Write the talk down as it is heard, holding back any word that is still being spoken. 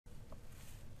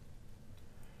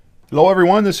Hello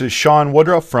everyone, this is Sean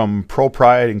Woodruff from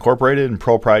ProPride Incorporated and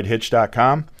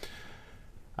ProPrideHitch.com.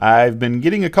 I've been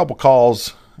getting a couple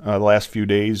calls the last few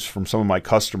days from some of my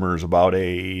customers about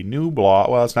a new blog.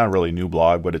 Well, it's not really a new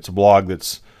blog, but it's a blog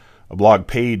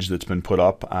page that's been put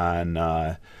up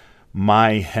on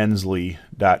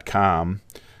myhensley.com.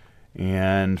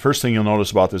 And first thing you'll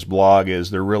notice about this blog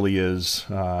is there really is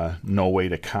no way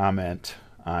to comment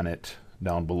on it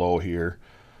down below here.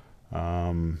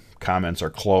 Comments are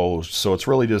closed, so it's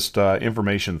really just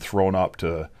information thrown up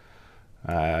to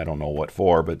I don't know what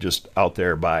for, but just out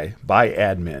there by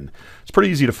admin. It's pretty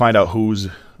easy to find out whose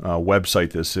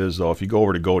website this is, though. If you go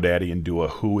over to GoDaddy and do a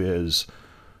who is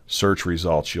search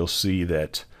results, you'll see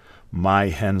that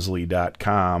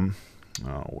myhensley.com,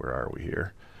 where are we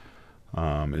here,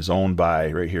 is owned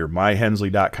by, right here,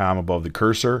 myhensley.com above the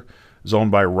cursor, is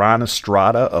owned by Ron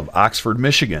Estrada of Oxford,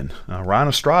 Michigan. Ron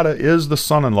Estrada is the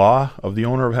son-in-law of the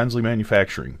owner of Hensley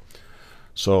Manufacturing.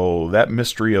 So that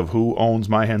mystery of who owns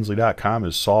myhensley.com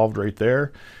is solved right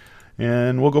there.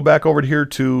 And we'll go back over here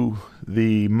to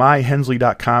the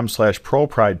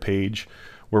myhensley.com/ProPride page,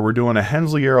 where we're doing a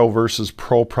Hensley Arrow versus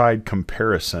ProPride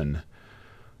comparison.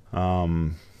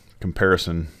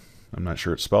 Comparison, I'm not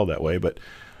sure it's spelled that way, but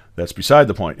that's beside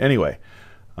the point. Anyway,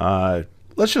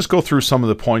 let's just go through some of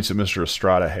the points that Mr.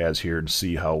 Estrada has here and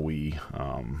see how we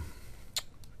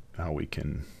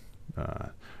can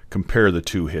compare the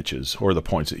two hitches, or the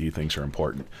points that he thinks are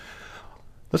important.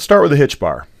 Let's start with the hitch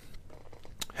bar.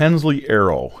 Hensley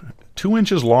Arrow, 2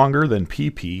 inches longer than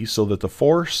PP, so that the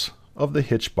force of the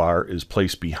hitch bar is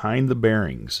placed behind the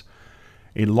bearings.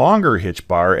 A longer hitch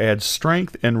bar adds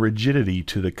strength and rigidity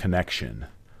to the connection.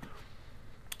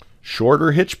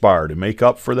 Shorter hitch bar to make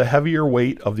up for the heavier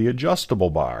weight of the adjustable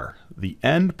bar. The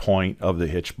end point of the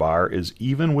hitch bar is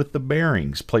even with the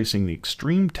bearings, placing the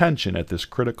extreme tension at this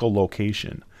critical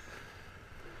location.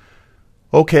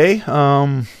 Okay,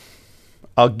 I'll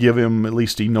give him, at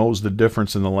least he knows the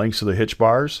difference in the lengths of the hitch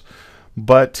bars,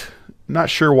 but not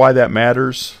sure why that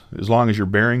matters as long as your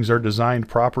bearings are designed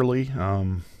properly.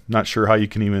 Not sure how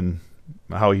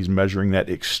he's measuring that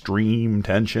extreme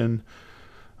tension.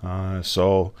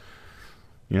 So,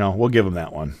 we'll give him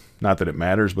that one. Not that it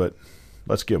matters, but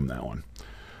let's give him that one.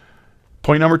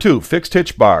 Point number 2, fixed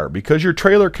hitch bar. Because your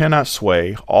trailer cannot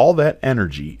sway, all that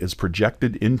energy is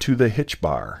projected into the hitch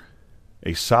bar.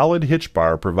 A solid hitch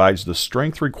bar provides the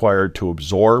strength required to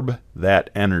absorb that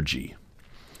energy.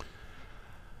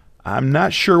 I'm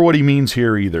not sure what he means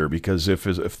here either, because if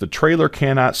the trailer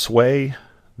cannot sway,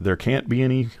 there can't be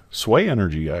any sway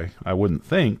energy, I wouldn't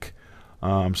think.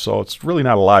 So it's really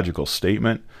not a logical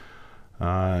statement.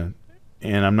 And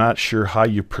I'm not sure how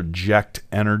you project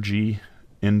energy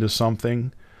into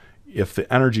something. If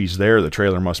the energy's there, the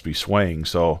trailer must be swaying.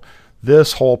 So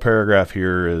this whole paragraph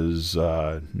here is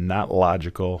not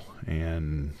logical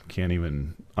and can't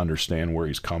even understand where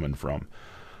he's coming from.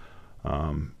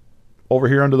 Over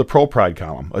here under the ProPride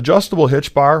column, adjustable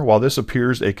hitch bar. While this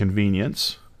appears a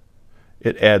convenience,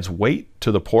 it adds weight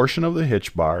to the portion of the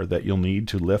hitch bar that you'll need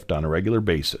to lift on a regular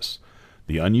basis.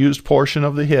 The unused portion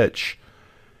of the hitch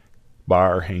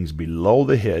bar hangs below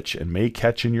the hitch and may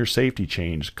catch in your safety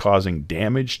chains, causing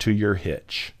damage to your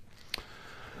hitch.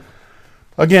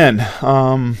 Again,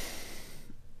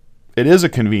 it is a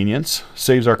convenience.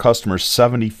 Saves our customers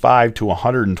 $75 to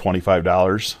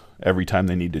 $125 every time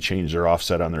they need to change their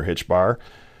offset on their hitch bar.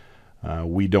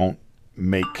 We don't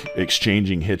make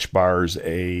exchanging hitch bars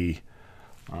a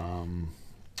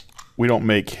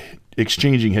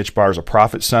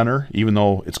profit center, even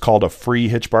though it's called a free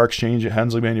hitch bar exchange at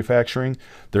Hensley Manufacturing.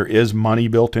 There is money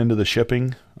built into the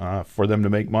shipping for them to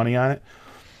make money on it.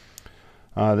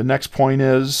 The next point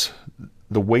is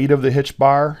the weight of the hitch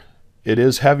bar. It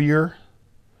is heavier.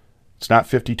 It's not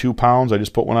 52 pounds. I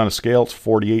just put one on a scale. It's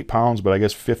 48 pounds, but I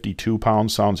guess 52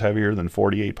 pounds sounds heavier than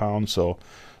 48 pounds, so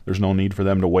there's no need for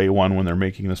them to weigh one when they're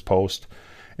making this post.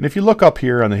 And if you look up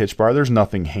here on the hitch bar, there's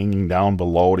nothing hanging down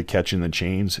below to catch in the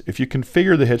chains. If you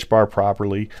configure the hitch bar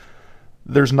properly,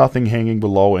 there's nothing hanging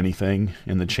below anything,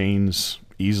 and the chains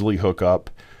easily hook up.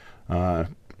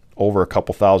 Over a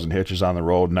couple thousand hitches on the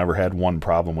road, never had one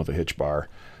problem with a hitch bar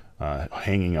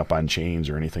hanging up on chains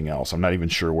or anything else. I'm not even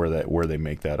sure where they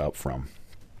make that up from.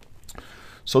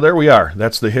 So there we are.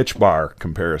 That's the hitch bar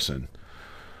comparison.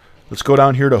 Let's go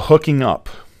down here to hooking up.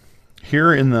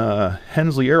 Here in the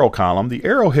Hensley Arrow column, the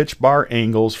Arrow hitch bar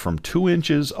angles from 2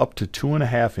 inches up to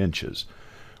 2.5 inches,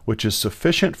 which is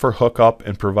sufficient for hookup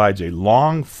and provides a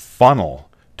long funnel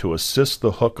to assist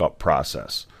the hookup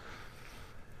process.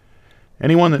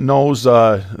 Anyone that knows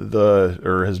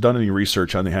or has done any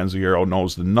research on the Hensley arrow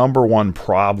knows the number one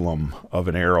problem of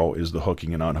an arrow is the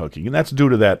hooking and unhooking. And that's due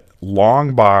to that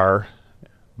long bar,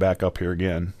 back up here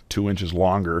again, 2 inches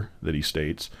longer that he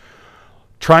states,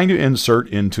 trying to insert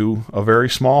into a very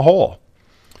small hole.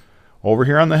 Over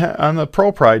here on the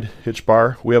ProPride hitch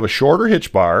bar, we have a shorter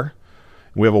hitch bar.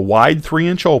 We have a wide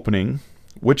 3-inch opening,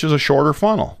 which is a shorter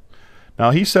funnel.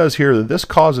 Now he says here that this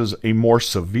causes a more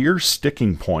severe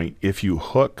sticking point if you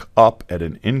hook up at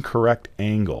an incorrect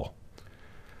angle.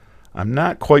 I'm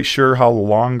not quite sure how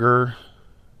longer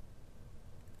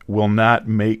will not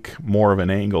make more of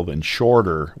an angle than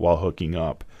shorter while hooking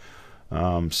up.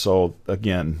 So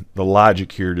again, the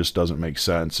logic here just doesn't make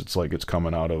sense. It's like it's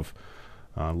coming out of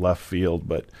left field.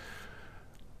 But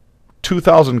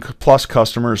 2,000 plus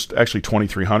customers, actually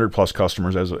 2,300 plus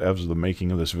customers as of the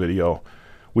making of this video.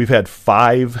 We've had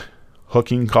 5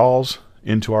 hooking calls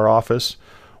into our office,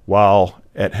 while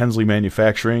at Hensley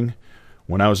Manufacturing,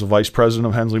 when I was the vice president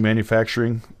of Hensley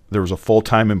Manufacturing, there was a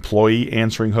full-time employee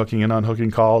answering hooking and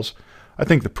unhooking calls. I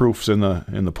think the proof's in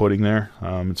the pudding there.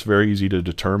 It's very easy to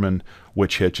determine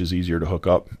which hitch is easier to hook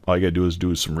up. All you got to do is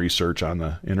do some research on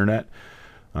the internet,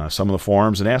 some of the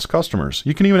forums, and ask customers.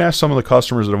 You can even ask some of the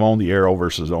customers that have owned the arrow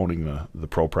versus owning the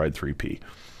ProPride 3P.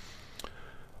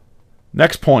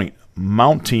 Next point.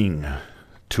 Mounting.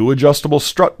 2 adjustable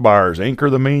strut bars anchor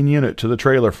the main unit to the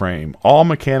trailer frame. All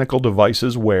mechanical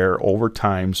devices wear over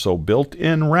time, so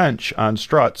built-in wrench on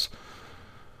struts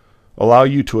allow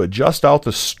you to adjust out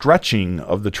the stretching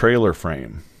of the trailer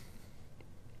frame.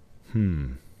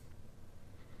 Not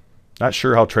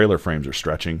sure how trailer frames are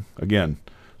stretching. Again,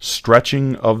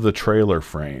 stretching of the trailer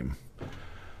frame.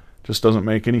 Just doesn't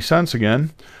make any sense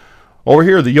again. Over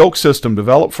here, the yoke system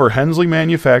developed for Hensley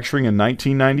Manufacturing in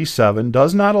 1997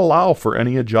 does not allow for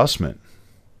any adjustment.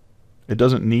 It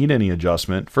doesn't need any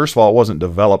adjustment. First of all, it wasn't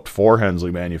developed for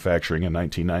Hensley Manufacturing in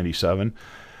 1997,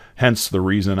 hence the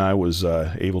reason I was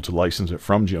able to license it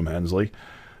from Jim Hensley.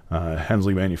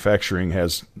 Hensley Manufacturing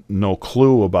has no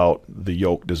clue about the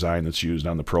yoke design that's used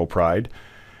on the ProPride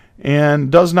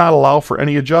and does not allow for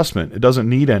any adjustment. It doesn't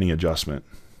need any adjustment,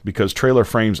 because trailer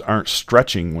frames aren't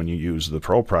stretching when you use the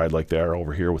ProPride like they are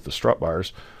over here with the strut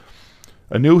bars.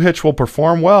 A new hitch will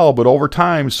perform well, but over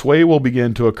time, sway will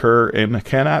begin to occur and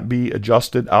cannot be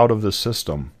adjusted out of the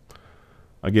system.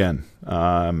 Again,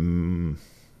 a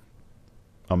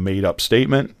made-up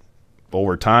statement.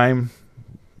 Over time,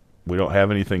 we don't have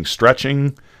anything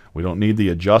stretching. We don't need the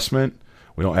adjustment.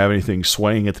 We don't have anything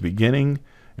swaying at the beginning,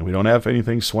 and we don't have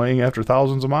anything swaying after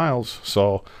thousands of miles.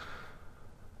 So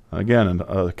again,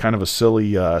 kind of a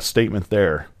silly statement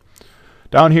there.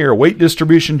 Down here, weight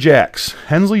distribution jacks.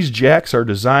 Hensley's jacks are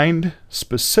designed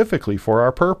specifically for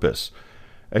our purpose.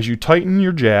 As you tighten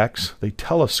your jacks, they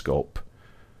telescope,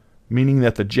 meaning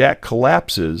that the jack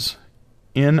collapses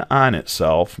in on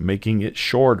itself, making it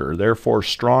shorter, therefore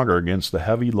stronger against the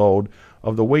heavy load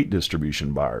of the weight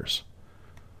distribution bars.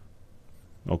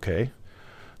 Okay.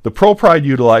 The ProPride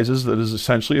utilizes that is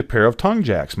essentially a pair of tongue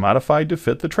jacks modified to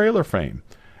fit the trailer frame.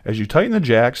 As you tighten the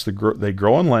jacks, they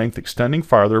grow in length, extending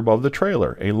farther above the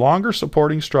trailer. A longer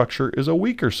supporting structure is a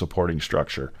weaker supporting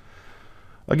structure.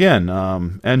 Again,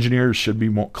 engineers should be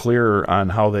more clearer on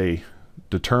how they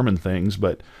determine things,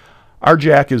 but our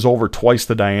jack is over twice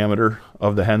the diameter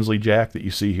of the Hensley jack that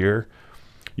you see here.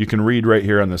 You can read right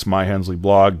here on this My Hensley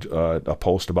blog a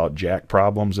post about jack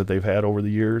problems that they've had over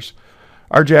the years.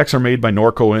 Our jacks are made by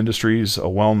Norco Industries, a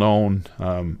well-known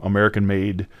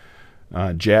American-made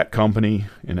jack company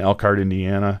in Elkhart,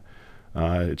 Indiana.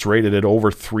 It's rated at over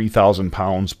 3,000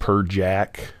 pounds per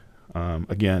jack.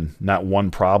 Again, not one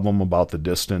problem about the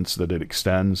distance that it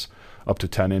extends, up to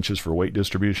 10 inches for weight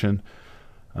distribution.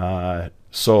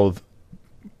 So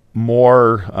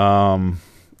more,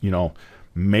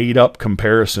 made up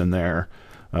comparison there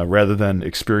rather than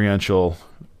experiential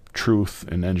truth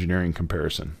and engineering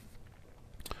comparison.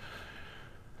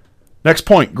 Next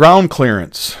point, ground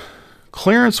clearance.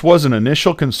 Clearance was an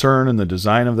initial concern in the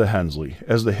design of the Hensley,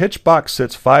 as the hitch box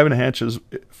sits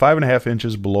 5.5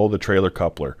 inches below the trailer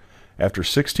coupler. After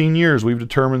 16 years, we've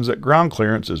determined that ground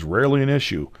clearance is rarely an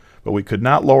issue, but we could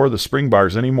not lower the spring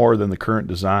bars any more than the current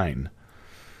design.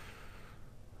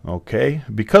 Okay,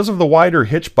 because of the wider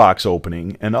hitch box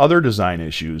opening and other design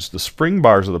issues, the spring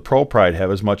bars of the ProPride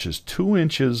have as much as 2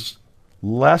 inches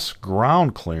less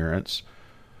ground clearance,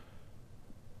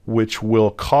 which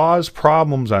will cause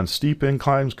problems on steep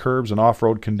inclines, curbs, and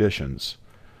off-road conditions.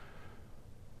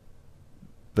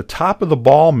 The top of the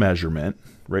ball measurement,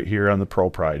 right here on the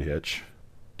ProPride hitch,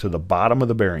 to the bottom of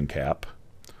the bearing cap,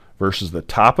 versus the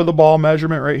top of the ball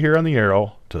measurement right here on the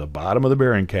arrow, to the bottom of the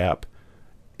bearing cap,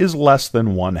 is less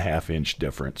than 1/2 inch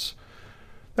difference.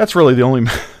 That's really the only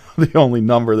the only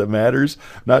number that matters.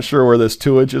 Not sure where this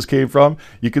 2 inches came from.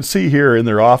 You can see here in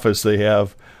their office they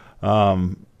have, they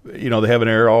have an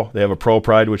arrow. They have a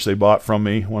ProPride, which they bought from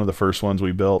me, one of the first ones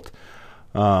we built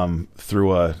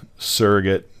through a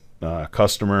surrogate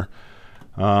customer.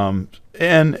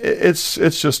 And it's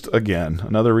just, again,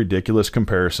 another ridiculous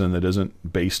comparison that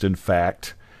isn't based in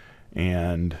fact.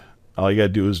 And all you got to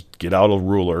do is get out a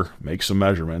ruler, make some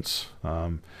measurements.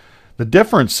 The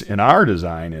difference in our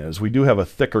design is we do have a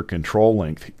thicker control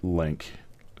link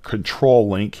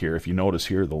here. If you notice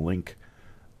here, the link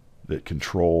that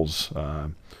controls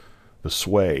the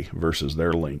sway versus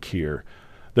their link here.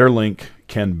 Their link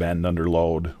can bend under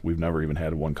load. We've never even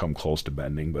had one come close to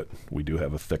bending, but we do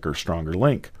have a thicker, stronger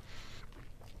link.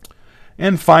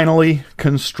 And finally,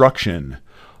 construction.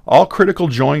 All critical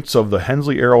joints of the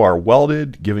Hensley Arrow are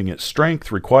welded, giving it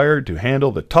strength required to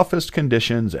handle the toughest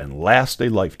conditions and last a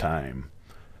lifetime.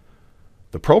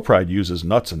 The ProPride uses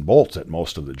nuts and bolts at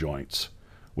most of the joints,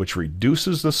 which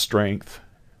reduces the strength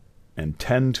and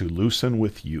tend to loosen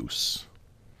with use.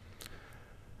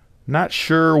 Not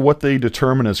sure what they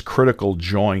determine as critical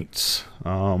joints.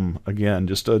 Again,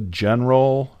 just a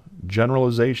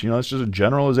generalization. It's just a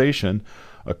generalization.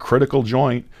 A critical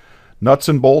joint. Nuts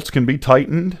and bolts can be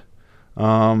tightened.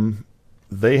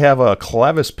 They have a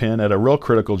clevis pin at a real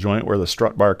critical joint where the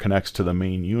strut bar connects to the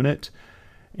main unit,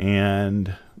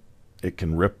 and it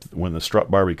can rip when the strut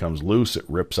bar becomes loose. It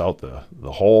rips out the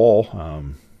hole.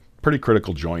 Pretty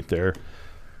critical joint there.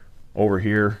 Over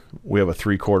here, we have a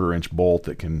 3/4 inch bolt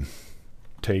that can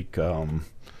take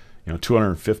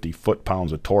 250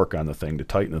 foot-pounds of torque on the thing to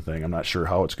tighten the thing. I'm not sure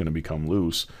how it's going to become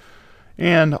loose.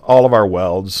 And all of our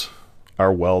welds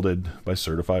are welded by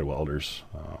certified welders.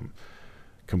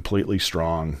 Completely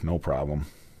strong, no problem.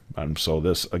 So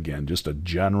this, again, just a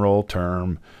general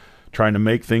term, trying to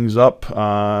make things up,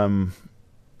 and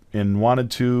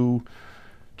wanted to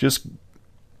just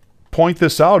point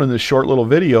this out in this short little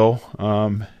video.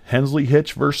 Hensley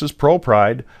Hitch versus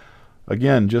ProPride.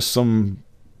 Again, just some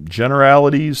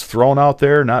generalities thrown out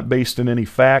there, not based in any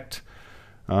fact.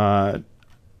 I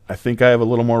think I have a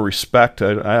little more respect.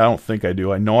 I don't think I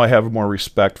do. I know I have more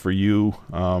respect for you,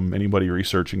 anybody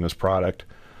researching this product,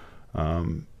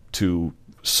 to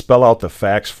spell out the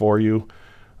facts for you.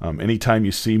 Anytime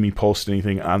you see me post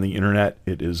anything on the internet,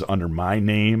 it is under my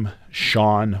name,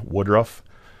 Sean Woodruff.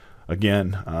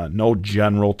 Again, no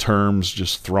general terms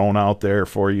just thrown out there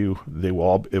for you. It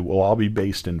will all be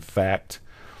based in fact.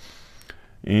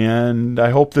 And I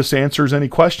hope this answers any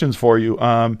questions for you.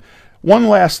 One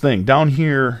last thing down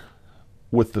here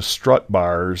with the strut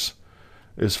bars,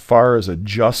 as far as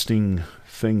adjusting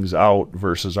things out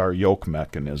versus our yoke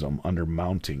mechanism under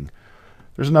mounting,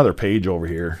 there's another page over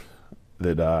here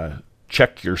that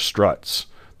check your struts.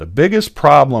 The biggest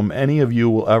problem any of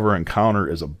you will ever encounter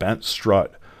is a bent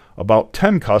strut. About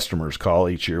 10 customers call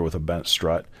each year with a bent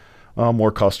strut.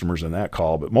 More customers than that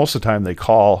call, but most of the time they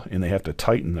call and they have to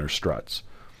tighten their struts.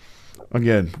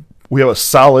 Again, we have a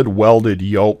solid welded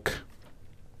yoke,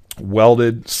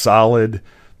 welded, solid,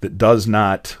 that does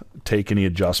not take any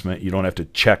adjustment. You don't have to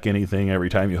check anything every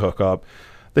time you hook up.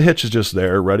 The hitch is just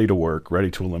there, ready to work, ready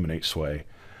to eliminate sway.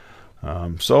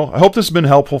 So I hope this has been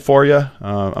helpful for you.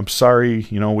 I'm sorry,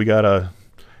 we got to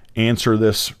answer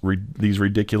these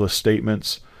ridiculous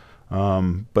statements.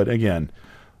 But again,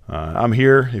 I'm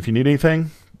here. If you need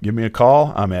anything, give me a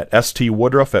call. I'm at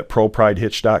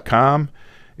stwoodruff@propridehitch.com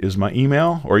is my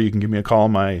email, or you can give me a call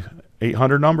on my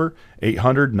 800 number,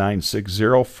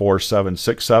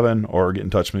 800-960-4767, or get in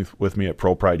touch with me at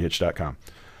propridehitch.com.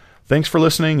 Thanks for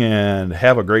listening, and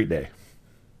have a great day.